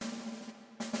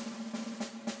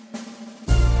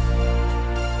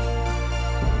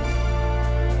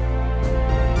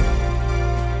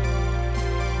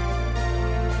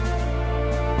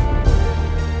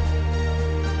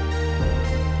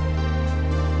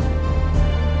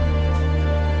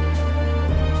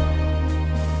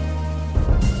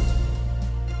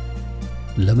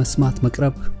ለመስማት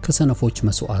መቅረብ ከሰነፎች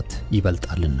መስዋዕት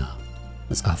ይበልጣልና።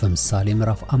 መጽሐፈ ምሳሌ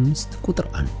ምዕራፍ 5 ቁጥር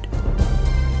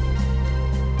 1።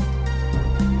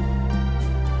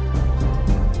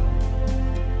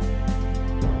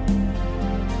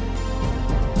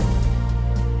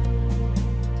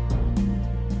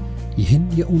 ይህን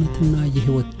የእውነትና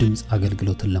የሕይወት ድምጽ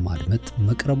አገልግሎትን ለማድመጥ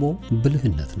መቅረቦ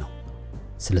ብልህነት ነው።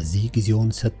 ስለዚህ ጊዜውን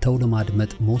ሰጥተው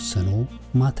ለማድመጥ መወሰኖ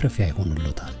ማትረፊያ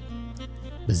ይሆንልዎታል።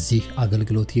 በዚህ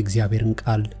አገልግሎት የእግዚአብሔርን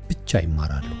ቃል ብቻ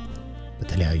ይማራሉ።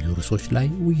 በተለያዩ ርዕሶች ላይ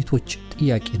ውይይቶች፣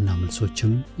 ጥያቄና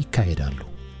መልሶችም ይካሄዳሉ።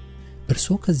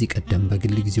 እርስዎ ከዚህ ቀደም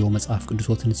በግል ጊዜው መጽሐፍ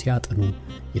ቅዱሶትን ሲያጠኑ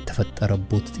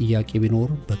የተፈጠረቦት ጥያቄ ቢኖር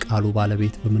በቃሉ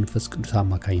ባለቤት በመንፈስ ቅዱስ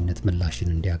አማካኝነት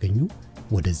ምላሽን እንዲያገኙ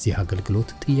ወደዚህ አገልግሎት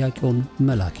ጥያቄውን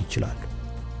መላክ ይችላሉ።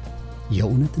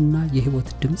 የእውነትና የሕይወት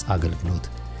ድምጽ አገልግሎት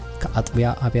ከአጥቢያ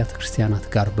አብያተ ክርስቲያናት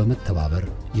ጋር በመተባበር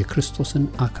የክርስቶስን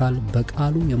አካል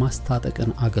በቃሉ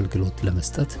የማስታጠቅን አገልግሎት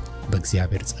ለመስጠት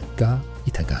በእግዚአብሔር ጸጋ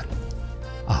ይተጋል።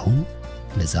 አሁን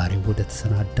ለዛሬው ወደ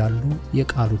ተሰናዳሉ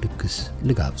የቃሉ ድግስ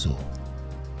ልጋብዞ።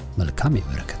 መልካም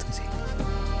የበረከት ጊዜ።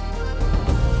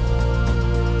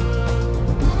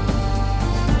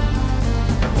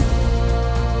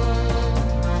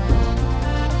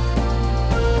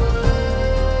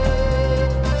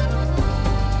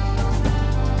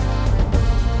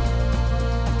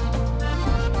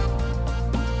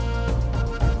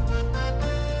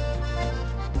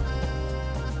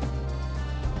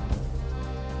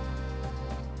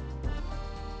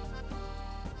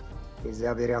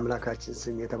 እግዚአብሔር አምላካችን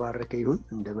ስም የተባረከ ይሁን።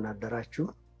 እንደምን አደራችሁ?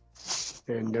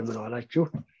 እንደምን ዋላችሁ?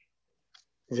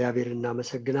 እግዚአብሔርን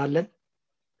እናመሰግናለን።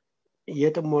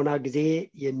 የጥሞና ጊዜ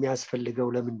የሚያስፈልገው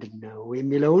ለምንድነው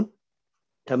የሚለውን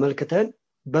ተመልክተን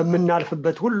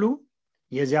በመናልፍበት ሁሉ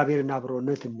የእግዚአብሔርን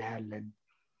አብሮነት እናያለን፣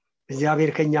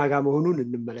 እግዚአብሔር ከኛ ጋር መሆኑን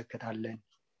እንመለከታለን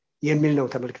የሚል ነው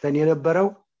ተመልክተን የነበረው።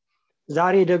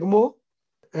 ዛሬ ደግሞ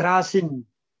ራስን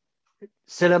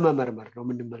ስለመመርመር ነው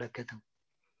የምንመለከተው።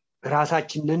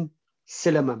 ራሳችንን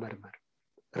ስለመመርመር፣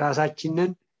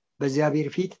 ራሳችንን በእግዚአብሔር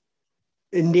ፊት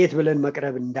እንዴት ብለን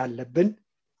መቅረብ እንዳለብን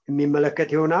የሚመለከት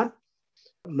ይሆናል።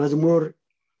 መዝሙር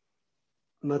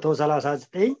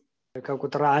 139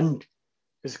 ከቁጥር 1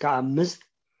 እስከ 5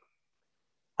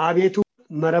 አቤቱ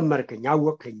መረመርከኝ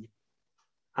አወቅከኝ፣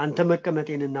 አንተ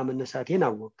መቀመጤንና መነሳቴን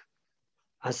አወቅ፣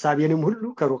 ሐሳቤንም ሁሉ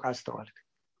ከሩቅ አስተዋልክ፣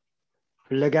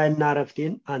 ፍለጋዬና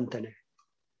ዕረፍቴን አንተ ነህ።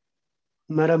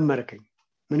 መረመርከኝ፣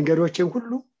 መንገዶቼን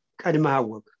ሁሉ ቀድመህ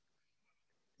አወቅ፣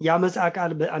 ያመጻ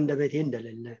ቃል በአንደበቴ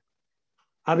እንደሌለ።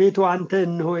 አቤቱ አንተ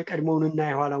እነሆ የቀድሞውንና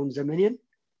የኋላውን ዘመኔን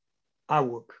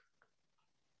አወቅ።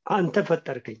 አንተ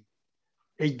ፈጠርከኝ፣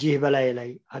 እጅህ በላዬ ላይ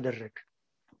አደረግ።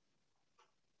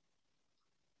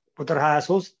 ቁጥር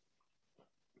 23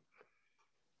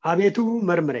 አቤቱ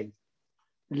መርምረኝ፣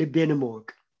 ልቤንም እወቅ፣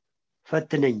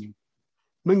 ፈትነኝም፣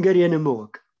 መንገዴንም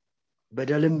እወቅ።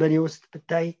 በደልም በእኔ ውስጥ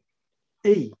ብታይ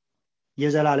እይ፣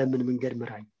 የዘላለምን መንገድ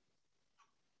ምራኝ።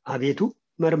 አቤቱ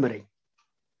መርምረኝ፣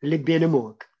 ልቤንም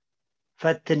እወቅ፣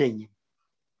 ፈትነኝም፣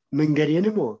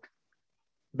 መንገዴንም እወቅ።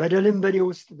 በደልም በእኔ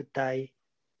ውስጥ ብታይ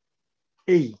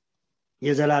እይ፣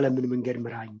 የዘላለምን መንገድ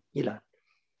ምራኝ ይላል።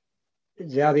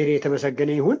 እግዚአብሔር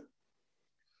የተመሰገነ ይሁን።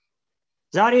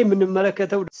 ዛሬ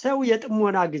የምንመለከተው ሰው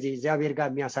የጥሞና ጊዜ እግዚአብሔር ጋር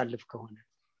የሚያሳልፍ ከሆነ፣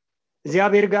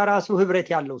 እግዚአብሔር ጋር ራሱ ህብረት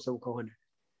ያለው ሰው ከሆነ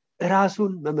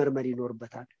ራሱን መመርመር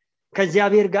ይኖርበታል።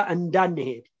 ከእግዚአብሔር ጋር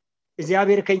እንዳንሄድ፣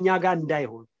 እግዚአብሔር ከኛ ጋር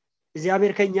እንዳይሆን፣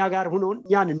 እግዚአብሔር ከኛ ጋር ሆኖ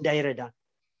እኛን እንዳይረዳን፣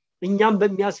 እኛም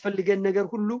በሚያስፈልገን ነገር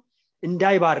ሁሉ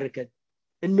እንዳይባርከን፣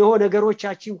 እነሆ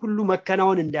ነገሮቻችን ሁሉ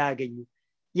መከናወን እንዳያገኙ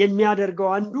የሚያደርገው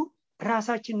አንዱ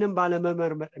ራሳችንን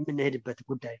ባለመመርመር የምንሄድበት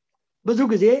ጉዳይ። ብዙ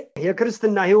ጊዜ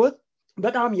የክርስትና ህይወት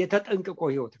በጣም የተጠንቅቆ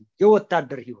ህይወት ነው፣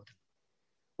 የወታደር ህይወት ነው።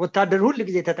 ወታደር ሁሉ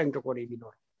ጊዜ ተጠንቅቆ ነው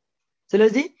የሚኖረው።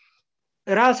 ስለዚህ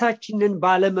ራሳችንን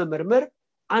ባለመመርመር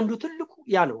አንዱ ትልቁ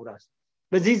ያ ነው ራስ።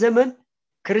 በዚህ ዘመን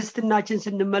ክርስትናችን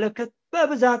ስንመለከት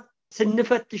በብዛት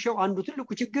ስንፈትሸው አንዱ ትልቁ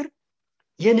ችግር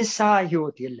የንስሐ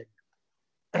ህይወት የለም።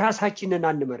 ራሳችንን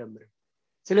አንመረምርም።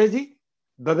 ስለዚህ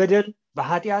በበደል፣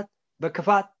 በኃጢአት፣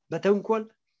 በክፋት፣ በተንኮል፣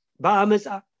 በአመፃ፣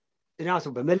 ራሱ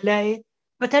በመለያየት፣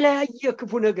 በተለያየ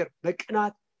ክፉ ነገር፣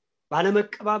 በቅናት፣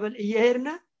 ባለመቀባበል እየሄድን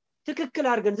ትክክል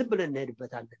አድርገን ዝም ብለን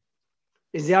እንሄድበታለን።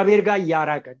 እግዚአብሔር ጋር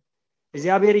እያራቀን፣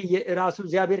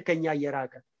 እግዚአብሔር ከኛ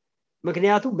እየራቀ፣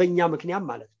 ምክንያቱም በእኛ ምክንያት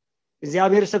ማለት ነው።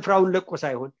 እግዚአብሔር ስፍራውን ለቆ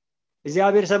ሳይሆን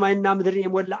እግዚአብሔር ሰማይና ምድርን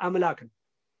የሞላ አምላክ ነው።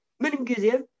 ምን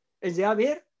ጊዜም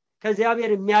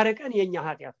ከእግዚአብሔር የሚያርቀን የኛ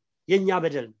ኃጢአት ነው፣ የኛ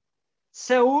በደል ነው።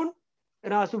 ሰውን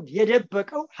ራሱ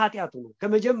የደበቀው ኃጢአቱ ነው።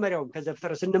 ከመጀመሪያውም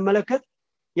ከዘፍጥረት ስንመለከት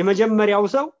የመጀመሪያው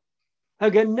ሰው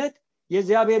ከገነት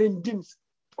የእግዚአብሔርን ድምጽ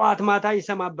ጧት ማታ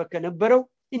ይሰማበት ከነበረው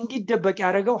እንዲደበቅ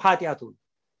ያደረገው ኃጢአቱ ነው።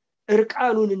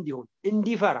 እርቃኑን እንዲሆን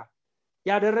እንዲፈራ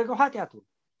ያደረገው ኃጢአቱ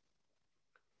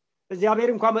እግዚአብሔር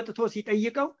እንኳን መጥቶ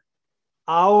ሲጠይቀው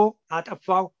አዎ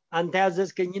አጠፋው አንተ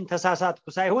ያዘዝከኝን ተሳሳትኩ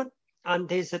ሳይሆን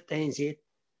አንተ የሰጠኸኝ ሴት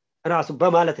ራሱ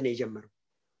በማለት ነው የጀመረው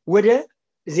ወደ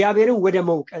እግዚአብሔርን ወደ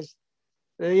መውቀስ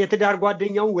የትዳር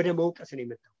ጓደኛውን ወደ መውቀስ ነው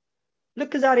የመጣው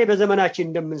ልክ ዛሬ በዘመናችን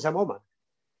እንደምንሰማው ማለት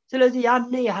ስለዚህ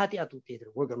ያነ የኃጢአት ውጤት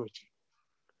ነው ወገኖቼ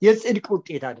የጽድቅ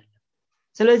ውጤት አይደለም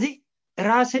ስለዚህ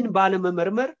ራስን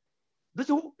ባለመመርመር ብዙ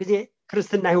ጊዜ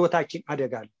ክርስትና ህይወታችን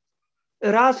አደጋል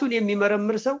ራሱን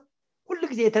የሚመረምር ሰው ሁሉ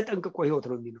ጊዜ ተጠንቅቆ ህይወት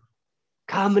ነው የሚኖር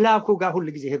ከአምላኩ ጋር ሁሉ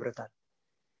ጊዜ ህብረታል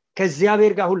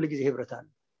ከእግዚአብሔር ጋር ሁሉ ጊዜ ህብረታል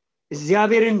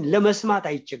እግዚአብሔርን ለመስማት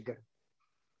አይቸገርም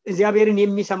እግዚአብሔርን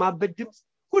የሚሰማበት ድምጽ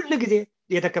ሁሉ ጊዜ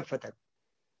የተከፈተ ነው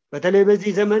በተለይ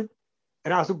በዚህ ዘመን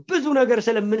ራሱ ብዙ ነገር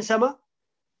ስለምንሰማ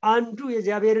አንዱ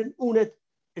የእግዚአብሔርን እውነት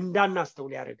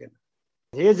እንዳናስተውል ያደርገናል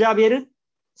የእግዚአብሔርን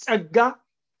ጸጋ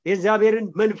የእግዚአብሔርን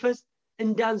መንፈስ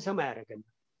እንዳንሰማ ያደርገናል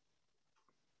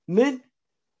ምን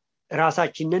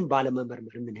ራሳችንን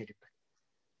ባለመመርመር የምንሄድበት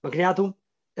ምክንያቱም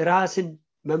ራስን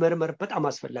መመርመር በጣም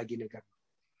አስፈላጊ ነገር ነው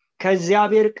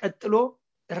ከእግዚአብሔር ቀጥሎ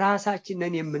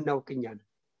ራሳችንን የምናውቅኛ ነው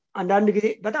አንዳንድ ጊዜ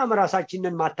በጣም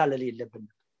ራሳችንን ማታለል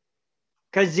የለብንም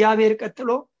ከእግዚአብሔር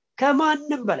ቀጥሎ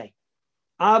ከማንም በላይ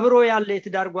አብሮ ያለ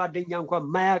የትዳር ጓደኛ እንኳን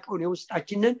ማያውቀውን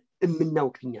የውስጣችንን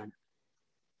የምናውቅኛ ነው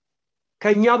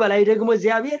ከኛ በላይ ደግሞ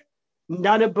እግዚአብሔር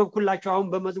እንዳነበብኩላችሁ አሁን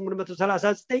በመዝሙር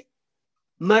 139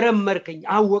 መረመርከኝ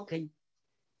አወቀኝ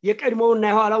የቀድሞውና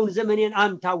የኋላውን ዘመኔን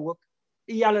አንተ አወቅ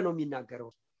እያለ ነው የሚናገረው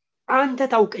አንተ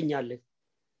ታውቀኛለህ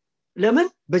ለምን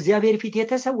በእግዚአብሔር ፊት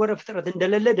የተሰወረ ፍጥረት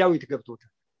እንደሌለ ዳዊት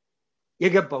ገብቶታል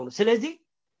የገባው ነው ስለዚህ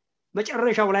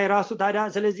መጨረሻው ላይ ራሱ ታዲያ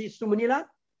ስለዚህ እሱ ምን ይላል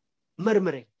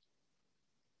መርምረኝ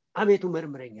አቤቱ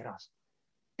መርምረኝ ራስ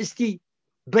እስቲ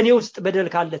በኔ ውስጥ በደል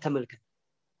ካለ ተመልከት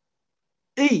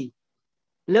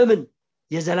ለምን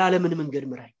የዘላለምን መንገድ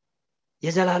ምራኝ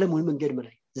የዘላለምን መንገድ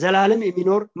ምራኝ ዘላለም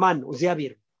የሚኖር ማን ነው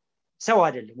እግዚአብሔር ሰው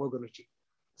አይደለም ወገኖቼ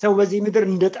ሰው በዚህ ምድር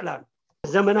እንደጠላ ነው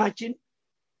ዘመናችን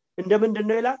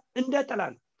እንደምንድነው ይላል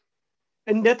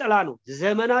እንደጠላ ነው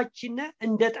ዘመናችን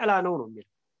እንደጠላ ነው የሚለው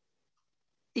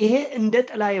ይሄ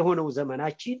እንደጠላ የሆነው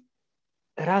ዘመናችን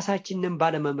ራሳችንን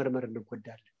ባለመመርመር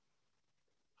እንጎዳለን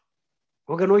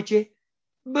ወገኖቼ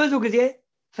ብዙ ጊዜ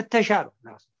ፍተሻ ነው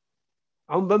ራሱ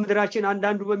አሁን በምድራችን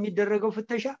አንዳንዱ በሚደረገው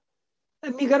ፍተሻ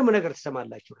የሚገርም ነገር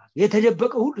ተሰማላችሁ ራሱ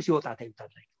የተደበቀ ሁሉ ሲወጣ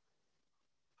ታዩታላችሁ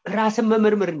ራስን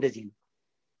መመርመር እንደዚህ ነው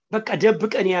በቃ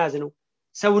ደብቀን ያያዝነው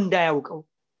ሰው እንዳያውቀው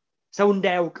ሰው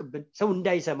እንዳያውቅብን ሰው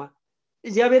እንዳይሰማ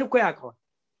እግዚአብሔር እኮ ያውቀዋል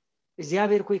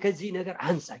እግዚአብሔር እኮ ከዚህ ነገር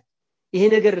አንሳኝ ይሄ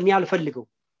ነገር እኔ አልፈልገው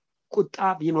ቁጣ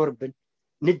ቢኖርብን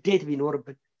ንዴት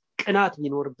ቢኖርብን ቅናት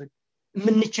ቢኖርብን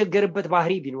የምንቸገርበት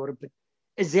ባህሪ ቢኖርብን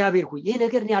እግዚአብሔር እኮ ይሄ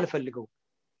ነገር እኔ አልፈልገው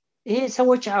ይሄ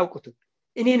ሰዎች አያውቁትም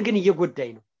እኔን ግን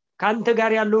እየጎዳኝ ነው ካንተ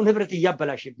ጋር ያለውን ህብረት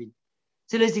እያበላሽብኝ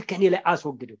ስለዚህ ከኔ ላይ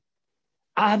አስወግደው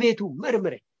አቤቱ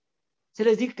መርምረኝ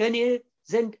ስለዚህ ከኔ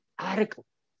ዘንድ አርቀው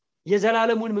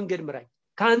የዘላለሙን መንገድ ምራኝ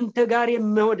ካንተ ጋር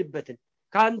የምወድበትን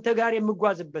ካንተ ጋር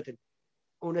የምጓዝበትን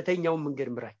እውነተኛውን መንገድ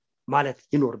ምራኝ ማለት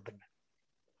ይኖርብናል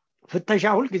ፍተሻ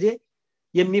ሁሉ ጊዜ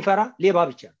የሚፈራ ሌባ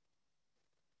ብቻ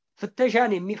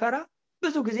ፍተሻን የሚፈራ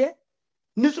ብዙ ጊዜ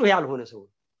ንጹህ ያልሆነ ሰው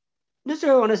ንጹህ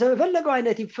የሆነ ሰው ፈለገው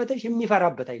አይነት ይፈተሽ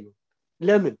የሚፈራበት አይኖር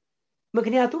ለምን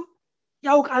ምክንያቱም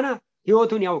ያውቃና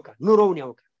ህይወቱን ያውቃል ኑሮውን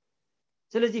ያውቃል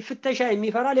ስለዚህ ፍተሻ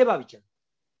የሚፈራ ሌባ ብቻ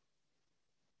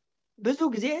ብዙ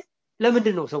ጊዜ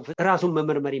ለምንድን ነው ሰው ራሱን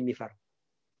መመርመር የሚፈራ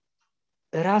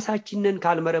ራሳችንን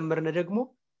ካልመረመርን ደግሞ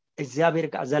እግዚአብሔር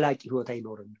ጋር ዘላቂ ህይወት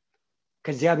አይኖርም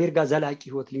ከእግዚአብሔር ጋር ዘላቂ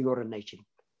ህይወት ሊኖርና አይችልም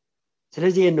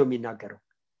ስለዚህ ይሄን ነው የሚናገረው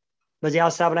በዚህ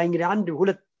ሐሳብ ላይ እንግዲህ አንድ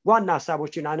ሁለት ዋና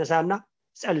ሐሳቦችን አነሳና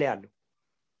ጸልያለሁ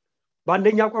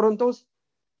በአንደኛ ቆሮንቶስ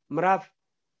ምዕራፍ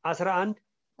 11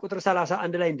 ቁጥር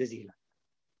 31 ላይ እንደዚህ ይላል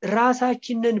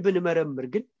ራሳችንን ብንመረምር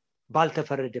ግን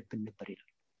ባልተፈረደብን ነበር ይላል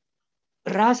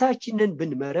ራሳችንን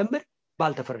ብንመረምር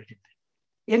ባልተፈረደብን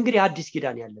እንግዲህ አዲስ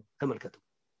ኪዳን ያለ ተመልከቱ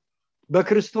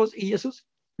በክርስቶስ ኢየሱስ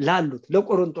ላሉት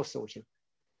ለቆሮንቶስ ሰዎች ነው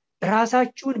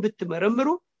ራሳችሁን ብትመረምሩ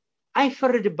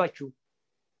አይፈረድባችሁም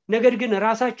ነገር ግን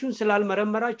ራሳችሁን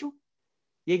ስላልመረመራችሁ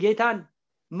የጌታን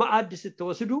ማዕድ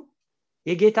ስትወስዱ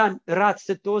የጌታን ራት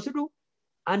ስትወስዱ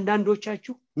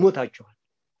አንዳንዶቻችሁ ሞታችኋል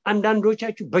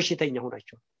አንዳንዶቻችሁ በሽተኛ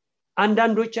ሆናችኋል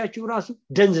አንዳንዶቻችሁ ራሱ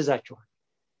ደንዝዛችኋል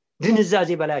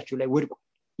ድንዛዜ በላያችሁ ላይ ወድቁ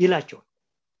ይላችኋል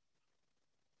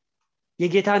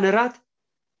የጌታን ራት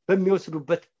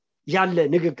በሚወስዱበት ያለ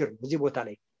ንግግር በዚህ ቦታ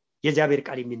ላይ የእግዚአብሔር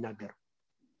ቃል የሚናገረው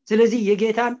ስለዚህ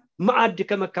የጌታን ማዕድ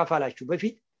ከመካፈላችሁ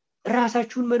በፊት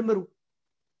ራሳችሁን መርምሩ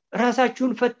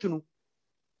ራሳችሁን ፈትኑ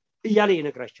እያለ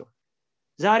ይነግራቸዋል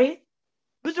ዛሬ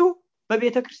ብዙ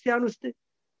በቤተክርስቲያን ውስጥ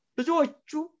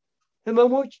ብዙዎቹ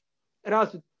ህመሞች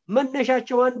ራሱ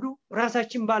መነሻቸው አንዱ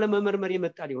ራሳችን ባለመመርመር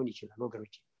የመጣ ሊሆን ይችላል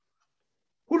ወገኖች።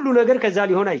 ሁሉ ነገር ከዛ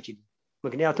ሊሆን አይችልም።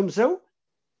 ምክንያቱም ሰው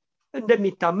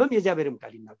እንደሚታመም የእግዚአብሔርም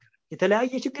ቃል ይናገራል።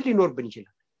 የተለያየ ችግር ሊኖርብን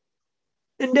ይችላል።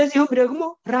 እንደዚሁም ደግሞ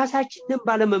ራሳችንን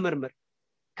ባለመመርመር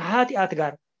ከኃጢአት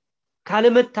ጋር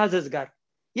ካለመታዘዝ ጋር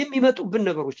የሚመጡብን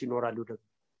ነገሮች ይኖራሉ ደግሞ።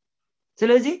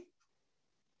 ስለዚህ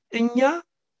እኛ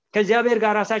ከእግዚአብሔር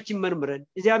ጋር ራሳችን መርምረን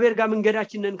እግዚአብሔር ጋር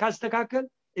መንገዳችንን ካስተካከል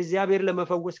እግዚአብሔር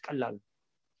ለመፈወስ ቀላል ነው።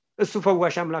 እሱ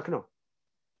ፈዋሽ አምላክ ነው።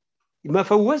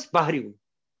 መፈወስ ባህሪው ነው።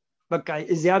 በቃ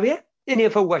እግዚአብሔር እኔ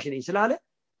ፈዋሽ ነኝ ስላለ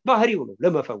ባህሪው ነው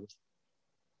ለመፈወስ።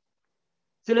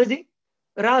 ስለዚህ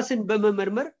ራስን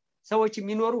በመመርመር ሰዎች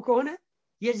የሚኖሩ ከሆነ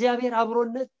የእግዚአብሔር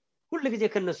አብሮነት ሁሉ ጊዜ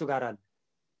ከነሱ ጋር አለ።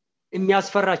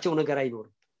 የሚያስፈራቸው ነገር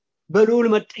አይኖርም። በልዑል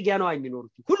መጠጊያ ነው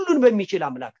የሚኖሩት ሁሉን በሚችል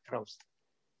አምላክ ጥራ ውስጥ።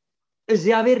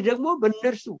 እግዚአብሔር ደግሞ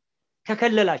በእነርሱ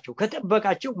ከከለላቸው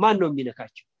ከጠበቃቸው ማን ነው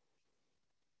የሚነካቸው?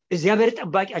 እግዚአብሔር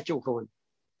ጠባቂያቸው ከሆነ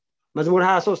መዝሙር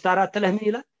 23:4 ላይ ምን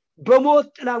ይላል? በሞት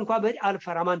ጥላ እንኳን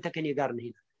አልፈራም አንተ ከኔ ጋር ነህ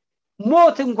ይላል።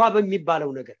 ሞት እንኳን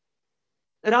በሚባለው ነገር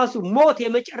ራሱ ሞት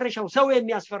የመጨረሻው ሰው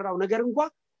የሚያስፈራው ነገር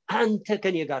እንኳን አንተ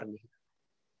ከኔ ጋር ነህ።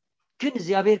 ግን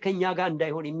እግዚአብሔር ከኛ ጋር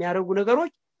እንዳይሆን የሚያደርጉ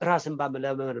ነገሮች ራስን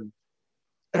ባለመመርመር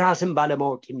ራስን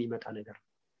ባለማወቅ የሚመጣ ነገር።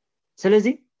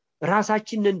 ስለዚህ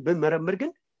ራሳችንን በመመርመር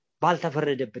ግን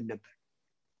ባልተፈረደብን ነበር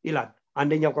ይላል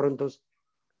አንደኛ ቆሮንቶስ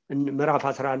ምዕራፍ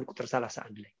 11 ቁጥር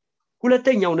 31 ላይ።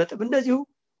 ሁለተኛው ነጥብ እንደዚሁ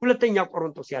ሁለተኛ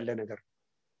ቆሮንቶስ ያለ ነገር።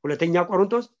 ሁለተኛ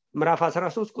ቆሮንቶስ ምዕራፍ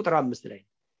 13 ቁጥር 5 ላይ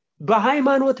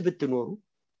በሃይማኖት ብትኖሩ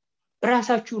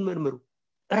ራሳችሁን መርምሩ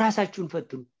ራሳችሁን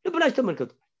ፈትኑ ብላችሁ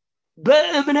ተመልከቱ።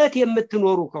 በእምነት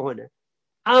የምትኖሩ ከሆነ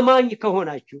አማኝ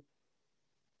ከሆናችሁ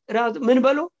ምን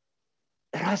በሉ?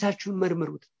 ራሳችሁን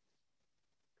መርምሩት።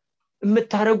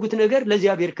 የምታረጉት ነገር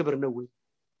ለእግዚአብሔር ክብር ነው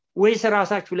ወይስ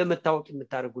ራሳችሁ ለመታወቅ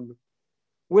የምታረጉት ነው?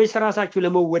 ወይስ ራሳችሁ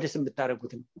ለመወደስ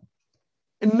የምታረጉት ነው?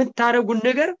 የምታረጉት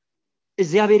ነገር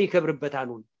እግዚአብሔር ይከብርበታል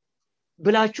ነው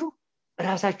ብላችሁ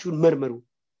ራሳችሁን መርምሩ።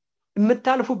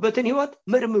 የምታልፉበትን ህይወት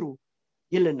መርምሩ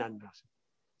ይለናል ራሱ።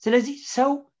 ስለዚህ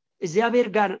ሰው እግዚአብሔር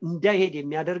ጋር እንዳይሄድ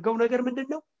የሚያደርገው ነገር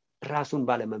ምንድነው? ራሱን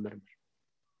ባለመመርመር።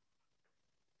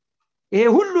 ይሄ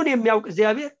ሁሉን የሚያውቅ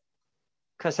እግዚአብሔር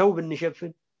ከሰው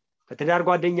ብንሸፍን ከትዳር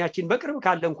ጓደኛችን በቅርብ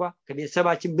ካለ እንኳን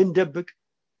ከቤተሰባችን ብንደብቅ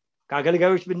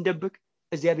ከአገልጋዮች ብንደብቅ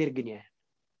እግዚአብሔር ግን ያያል።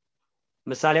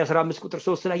 ምሳሌ 15 ቁጥር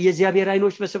 3 ላይ የእግዚአብሔር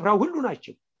አይኖች በስፍራው ሁሉ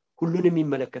ናቸው ሁሉንም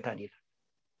ይመለከታል ይላል።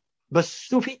 በሱ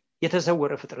ፊት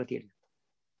የተሰወረ ፍጥረት የለም።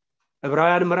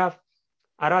 ዕብራውያን ምዕራፍ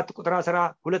 4 ቁጥር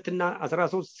 12 እና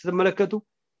 13 ስትመለከቱ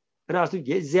ራሱ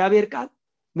የእግዚአብሔር ቃል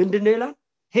ምንድነው ይላል?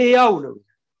 ሕያው ነው።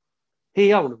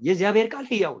 ሕያው ነው። የእግዚአብሔር ቃል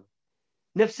ሕያው ነው።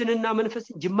 ነፍስንና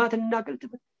መንፈስን ጅማትንና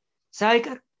ቅልጥምን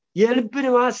ሳይቀር የልብን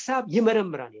ሐሳብ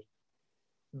ይመረምራል።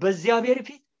 በእግዚአብሔር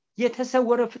ፊት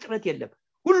የተሰወረ ፍጥረት የለም።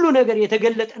 ሁሉ ነገር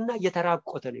የተገለጠና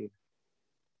የተራቆተ ነው።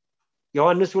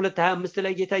 ዮሐንስ 2:25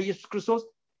 ላይ ጌታ ኢየሱስ ክርስቶስ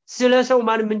ስለ ሰው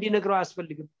ማንም እንዲነግረው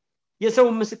አያስፈልግም፣ የሰው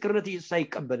ምስክርነት ኢየሱስ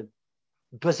አይቀበልም፣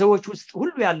 በሰዎች ውስጥ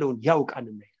ሁሉ ያለውን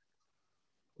ያውቃልና።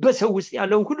 በሰው ውስጥ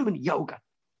ያለውን ሁሉ ምን ያውቃል?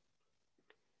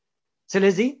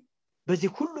 ስለዚህ በዚህ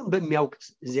ሁሉን በሚያውቅ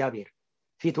እግዚአብሔር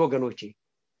ፊት ወገኖቼ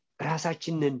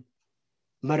ራሳችንን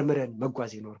መርምረን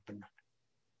መጓዝ ይኖርብናል።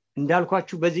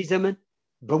 እንዳልኳችሁ በዚህ ዘመን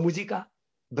በሙዚቃ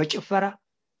በጭፈራ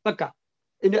በቃ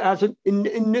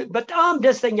በጣም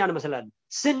ደስተኛ እንመስላለን፣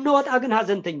 ስንወጣ ግን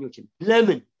ሀዘንተኞች ነን።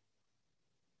 ለምን?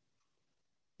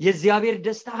 የእግዚአብሔር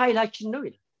ደስታ ኃይላችን ነው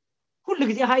ይላል። ሁሉ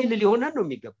ጊዜ ኃይል ሊሆነን ነው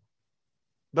የሚገባው።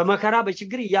 በመከራ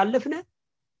በችግር እያለፍነ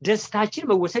ደስታችን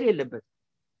መወሰድ የለበትም።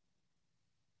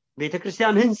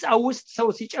 ቤተክርስቲያን ህንጻው ውስጥ ሰው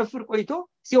ሲጨፍር ቆይቶ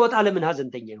ሲወጣ ለምን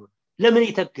ሀዘንተኛ ይሆናል? ለምን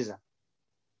ይተክዛል?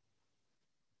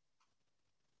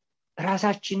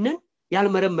 ራሳችንን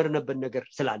ያልመረመርንበት ነገር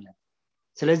ስላለ።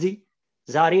 ስለዚህ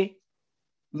ዛሬ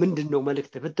ምንድነው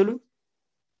መልእክት ብትሉኝ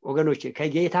ወገኖቼ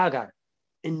ከጌታ ጋር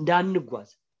እንዳንጓዝ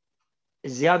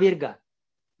እግዚአብሔር ጋር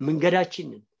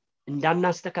መንገዳችንን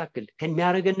እንዳናስተካክል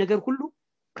ከሚያረገን ነገር ሁሉ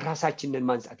ራሳችንን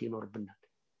ማንጻት ይኖርብናል።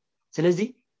 ስለዚህ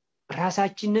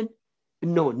ራሳችንን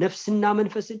እነሆ ነፍስና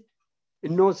መንፈስን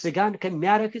እነሆ ስጋን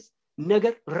ከሚያረክስ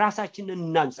ነገር ራሳችንን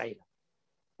እናንጻ ይላል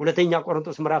ሁለተኛ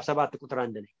ቆሮንቶስ ምዕራፍ 7 ቁጥር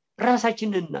 1 ላይ።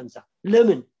 ራሳችንን እናንጻ።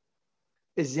 ለምን?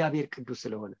 እግዚአብሔር ቅዱስ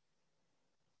ስለሆነ።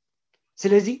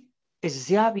 ስለዚህ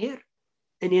እግዚአብሔር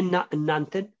እኔና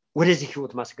እናንተን ወደዚህ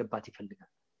ህይወት ማስገባት ይፈልጋል።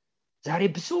 ዛሬ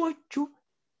ብዙዎቹ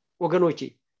ወገኖቼ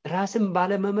ራስን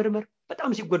ባለመመርመር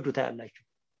በጣም ሲጎዱ ታያላችሁ።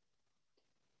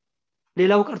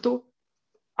 ሌላው ቀርቶ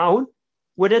አሁን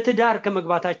ወደ ትዳር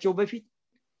ከመግባታቸው በፊት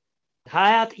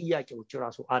 20 ጥያቄዎች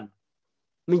ራሱ አሉ።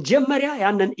 መጀመሪያ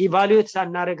ያንን ኢቫሉዌት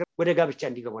ሳናረግ ወደ ጋብቻ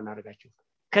እንዲገቡ እናደርጋቸው።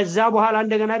 ከዛ በኋላ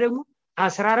እንደገና ደግሞ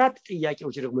 14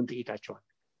 ጥያቄዎች ደግሞ እንጠይቃቸዋለን።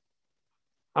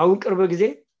 አሁን ቅርብ ጊዜ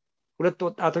ሁለት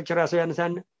ወጣቶች ራሱ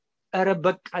ያነሳና ኧረ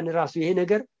በቃን ራሱ ይሄ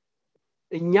ነገር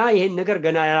እኛ ይሄን ነገር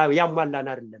ገና ያሟላን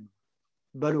አይደለም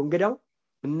በሉ። እንግዳው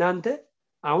እናንተ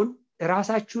አሁን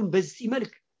ራሳችሁን በዚህ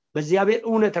መልክ በእግዚአብሔር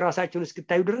እውነት ራሳችሁን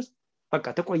እስክታዩ ድረስ በቃ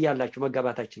ተቆያላችሁ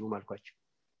መጋባታችሁ ማልኳቸው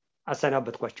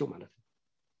አሰናበትኳቸው ማለት ነው።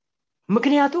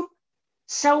 ምክንያቱም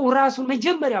ሰው ራሱን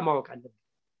መጀመሪያ ማወቅ አለበት።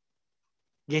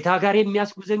 ጌታ ጋር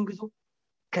የሚያስጉዘን ጉዞ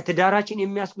ከትዳራችን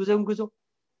የሚያስጉዘን ጉዞ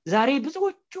ዛሬ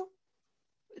ብዙዎቹ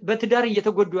በትዳር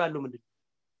እየተጎዱ ያሉ ምንድነው?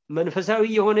 መንፈሳዊ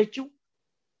የሆነችው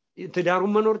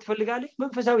ትዳሩን መኖር ትፈልጋለች፣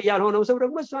 መንፈሳዊ ያልሆነው ሰው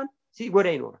ደግሞ እሷን ሲጎዳ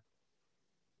ይኖራል።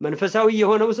 መንፈሳዊ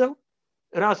የሆነው ሰው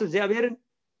ራሱ እግዚአብሔርን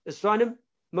እሷንም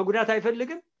መጉዳት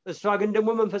አይፈልግም፣ እሷ ግን ደግሞ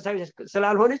መንፈሳዊ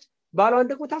ስላልሆነች ባሏን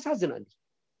ደግሞ ታሳዝናለች።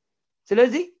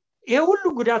 ስለዚህ ይሄ ሁሉ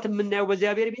ጉዳት የምናየው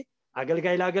በእግዚአብሔር ቤት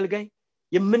አገልጋይ ለአገልጋይ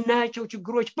የምናያቸው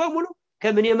ችግሮች በሙሉ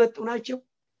ከምን የመጡ ናቸው?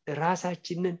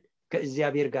 ራሳችንን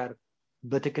ከእግዚአብሔር ጋር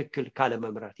በትክክል ካለ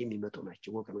መምራት የሚመጡ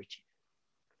ናቸው ወገኖች።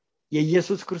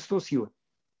 የኢየሱስ ክርስቶስ ሕይወት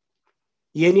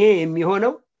የኔ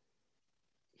የሚሆነው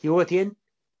ሕይወቴን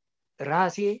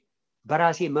ራሴ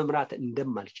በራሴ መምራት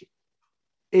እንደማልችል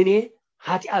እኔ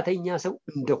ኃጢአተኛ ሰው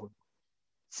እንደሆነ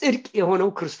ጽድቅ የሆነው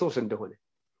ክርስቶስ እንደሆነ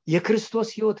የክርስቶስ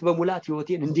ሕይወት በሙላት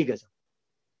ሕይወቴን እንዲገዛ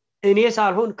እኔ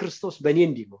ሳልሆን ክርስቶስ በእኔ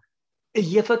እንዲኖር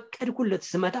እየፈቀድኩለት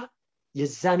ስመጣ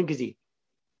የዛን ጊዜ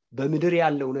በምድር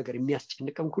ያለው ነገር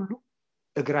የሚያስጨንቀን ሁሉ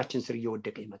እግራችን ስር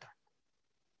እየወደቀ ይመጣል።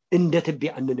 እንደ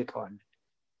ትቢያ እንንቀዋለን።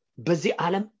 በዚህ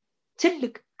ዓለም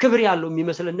ትልቅ ክብር ያለው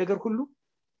የሚመስለን ነገር ሁሉ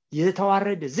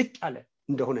የተዋረደ ዝቅ ያለ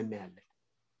እንደሆነ እናያለን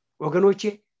ወገኖቼ።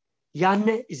 ያነ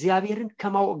እግዚአብሔርን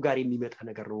ከማወቅ ጋር የሚመጣ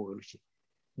ነገር ነው ወገኖቼ።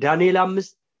 ዳንኤል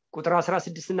 5 ቁጥር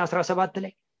 16 እና 17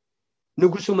 ላይ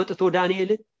ንጉሱ መጥቶ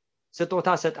ዳንኤልን ስጦታ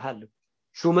ሰጥሃለሁ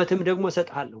ሹመትም ደግሞ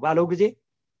ሰጥሃለሁ ባለው ጊዜ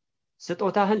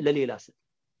ስጦታህን ለሌላ ሰጥ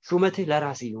ሹመትህ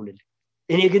ለራስህ ይሁንልህ፣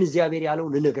 እኔ ግን እግዚአብሔር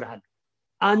ያለውን እነግርሃለሁ።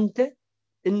 አንተ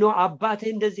እነሆ አባትህ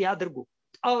እንደዚህ አድርጎ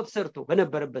ጣዖት ሰርቶ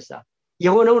በነበረበት ሰዓት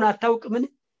የሆነውን አታውቅምን?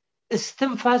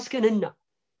 እስትንፋስህንና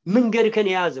መንገድህን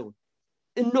የያዘውን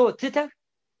እነሆ ትተህ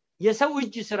የሰው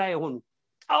እጅ ስራ የሆኑ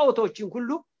ጣዖቶችን ሁሉ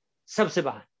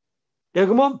ሰብስበሃል፣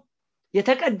 ደግሞም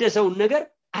የተቀደሰውን ነገር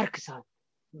አርክሰሃል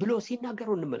ብሎ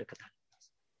ሲናገረው እንመለከታለን።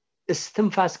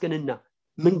 እስትንፋስህንና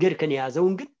መንገድህን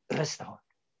የያዘውን ግን ረስተሃል።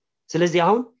 ስለዚህ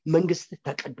አሁን መንግስት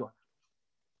ተቀዷል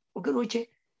ወገኖቼ።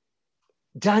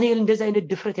 ዳንኤል እንደዚህ አይነት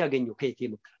ድፍረት ያገኘው ከየት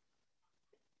የመጣ?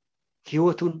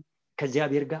 ሕይወቱን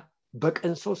ከእግዚአብሔር ጋር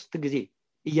በቀን 3 ጊዜ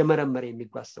እየመረመረ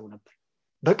የሚጓዝ ሰው ነበር።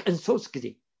 በቀን 3 ጊዜ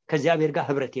ከእግዚአብሔር ጋር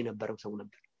ህብረት የነበረው ሰው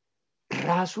ነበር።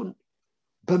 ራሱን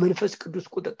በመንፈስ ቅዱስ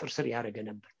ቁጥጥር ስር ያደረገ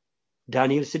ነበር።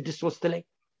 ዳንኤል 6:3 ላይ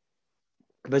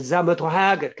በዛ 120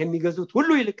 ሀገር ከሚገዙት ሁሉ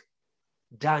ይልቅ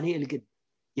ዳንኤል ግን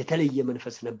የተለየ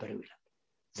መንፈስ ነበረው ይላል።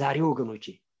 ዛሬ ወገኖቼ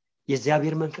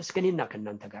የእግዚአብሔር መንፈስ ከኔና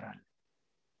ከናንተ ጋር አለ።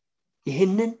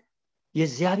 ይሄንን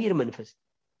የእግዚአብሔር መንፈስ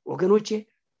ወገኖቼ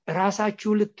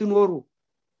ራሳችሁ ልትኖሩ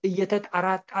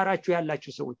እየተጣራጣራችሁ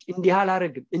ያላችሁ ሰዎች እንዲህ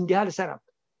አላረግም፣ እንዲህ አልሰራም፣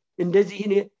 እንደዚህ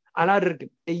እኔ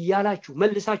አላደርግም እያላችሁ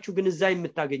መልሳችሁ ግን እዛ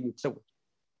የምታገኙት ሰዎች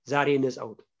ዛሬ ነፃ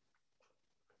ውጡ።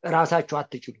 ራሳችሁ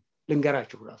አትችሉ።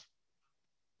 ልንገራችሁ ራሱ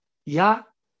ያ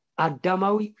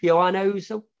አዳማዊ ሔዋናዊ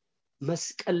ሰው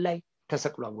መስቀል ላይ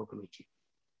ተሰቅሏል ወገኖቼ።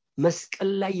 መስቀል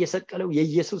ላይ የሰቀለው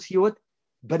የኢየሱስ ሕይወት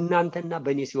በእናንተና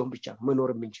በእኔ ሲሆን ብቻ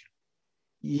መኖር የምንችለው።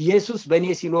 ኢየሱስ በእኔ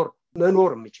ሲኖር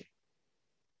መኖር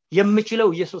የምችለው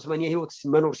ኢየሱስ በእኔ ሕይወት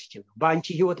መኖር ሲችል ነው። በአንቺ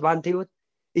ሕይወት በአንተ ሕይወት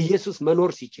ኢየሱስ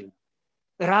መኖር ሲችል ነው።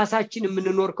 ራሳችን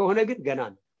የምንኖር ከሆነ ግን ገና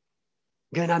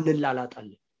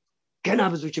እንላላጣለን፣ ገና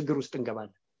ብዙ ችግር ውስጥ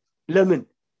እንገባለን። ለምን?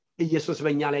 ኢየሱስ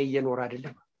በእኛ ላይ እየኖረ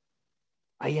አይደለም።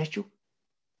 አያችሁ፣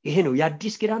 ይሄ ነው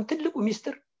የአዲስ ኪዳን ትልቁ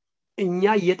ሚስጥር። እኛ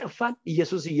እየጠፋን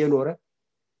ኢየሱስ እየኖረ፣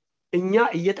 እኛ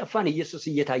እየጠፋን ኢየሱስ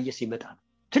እየታየ ሲመጣ ነው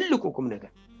ትልቁ ቁም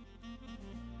ነገር።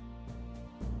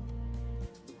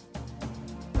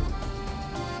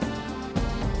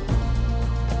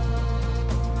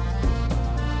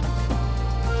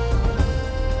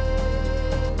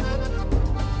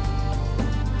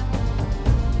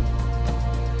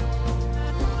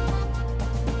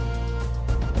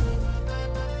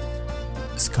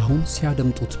 እስካሁን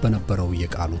ሲያደምጡት በነበረው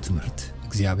የቃሉ ትምህርት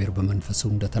እግዚአብሔር በመንፈሱ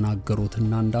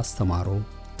እንደተናገሩትና እንዳስተማረው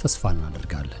ተስፋ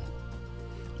እናደርጋለን።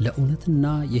 ለእውነትና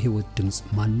የሕይወት ድምጽ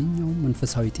ማንኛውም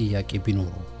መንፈሳዊ ጥያቄ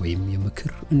ቢኖሩ ወይም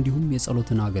የምክር እንዲሁም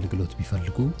የጸሎትን አገልግሎት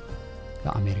ቢፈልጉ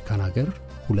ለአሜሪካን ሀገር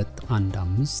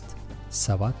 215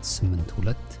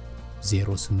 782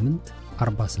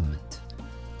 0848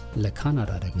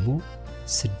 ለካናዳ ደግሞ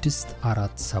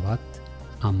 647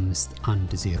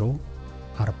 510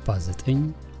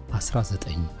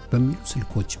 4919 በሚሉ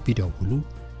ስልኮች ቢደውሉ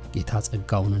ጌታ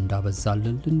ጸጋውን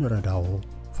እንዳበዛልን ልንረዳው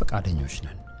ፈቃደኞች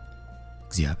ነን።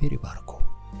 እግዚአብሔር ይባርኮ።